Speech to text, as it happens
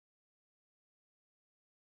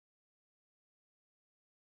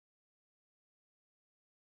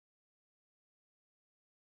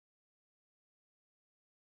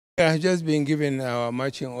I have just been given our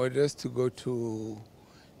marching orders to go to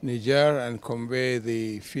Niger and convey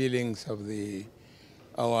the feelings of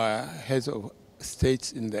our heads of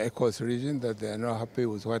states in the ECOWAS region that they are not happy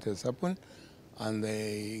with what has happened, and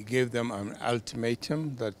they gave them an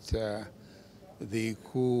ultimatum that the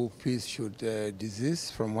coup peace should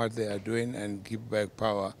desist from what they are doing and give back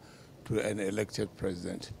power to an elected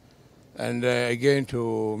president. And again,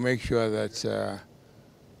 to make sure that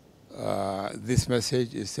this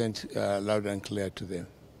message is sent loud and clear to them.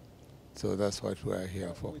 So that's what we are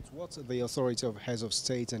here for. What the authority of heads of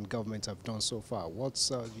state and government have done so far?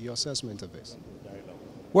 What's your assessment of this?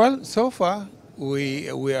 Well, so far, we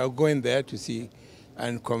are going there to see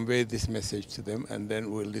and convey this message to them, and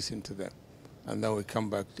then we'll listen to them. And then we come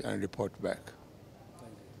back and report back.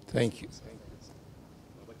 Thank you.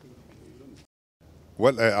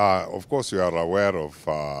 Well, of course, you are aware of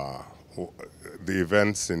the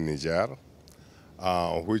events in Niger,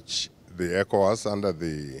 which the ECOWAS, under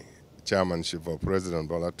the chairmanship of President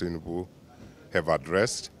Bola Tinubu, have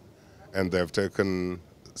addressed, and they have taken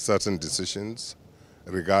certain decisions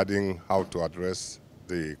regarding how to address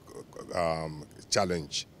the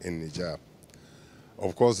challenge in Niger.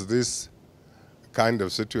 Of course, this kind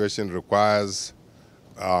of situation requires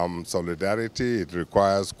solidarity, it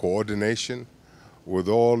requires coordination with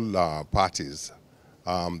all parties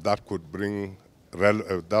that could bring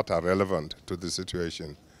that are relevant to the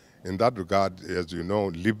situation. In that regard, as you know,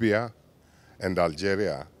 Libya and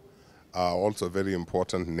Algeria are also very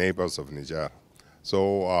important neighbors of Niger.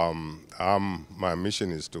 So my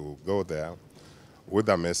mission is to go there with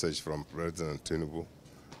a message from President Tinubu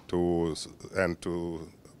to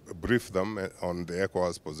brief them on the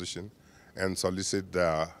ECOWAS position and solicit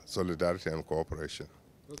their solidarity and cooperation.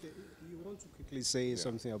 Okay. You want to quickly say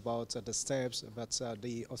something about the steps that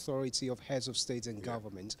the authority of heads of state and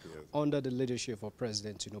government under the leadership of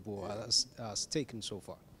President Tinubu has taken so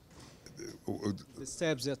far? The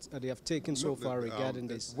steps that they have taken so far regarding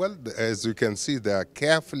this? Well, as you can see, they are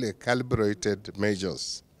carefully calibrated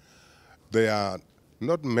measures. They are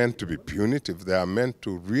not meant to be punitive. They are meant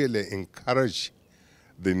to really encourage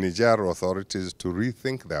the Niger authorities to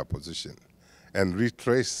rethink their position and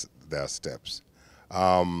retrace their steps.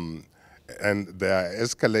 And they are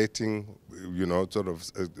escalating, sort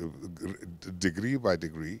of degree by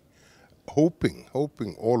degree, hoping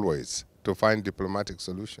always to find diplomatic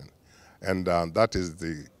solution. And that is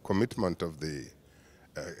the commitment of the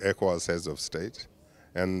ECOWAS heads of state.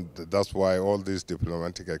 And that's why all these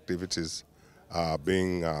diplomatic activities are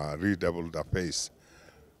being redoubled apace.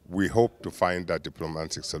 We hope to find a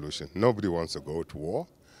diplomatic solution. Nobody wants to go to war,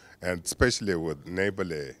 and especially with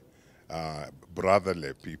neighborly,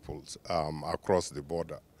 brotherly peoples across the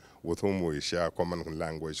border with whom we share common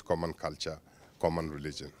language, common culture, common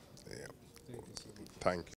religion. Yeah. Thank you.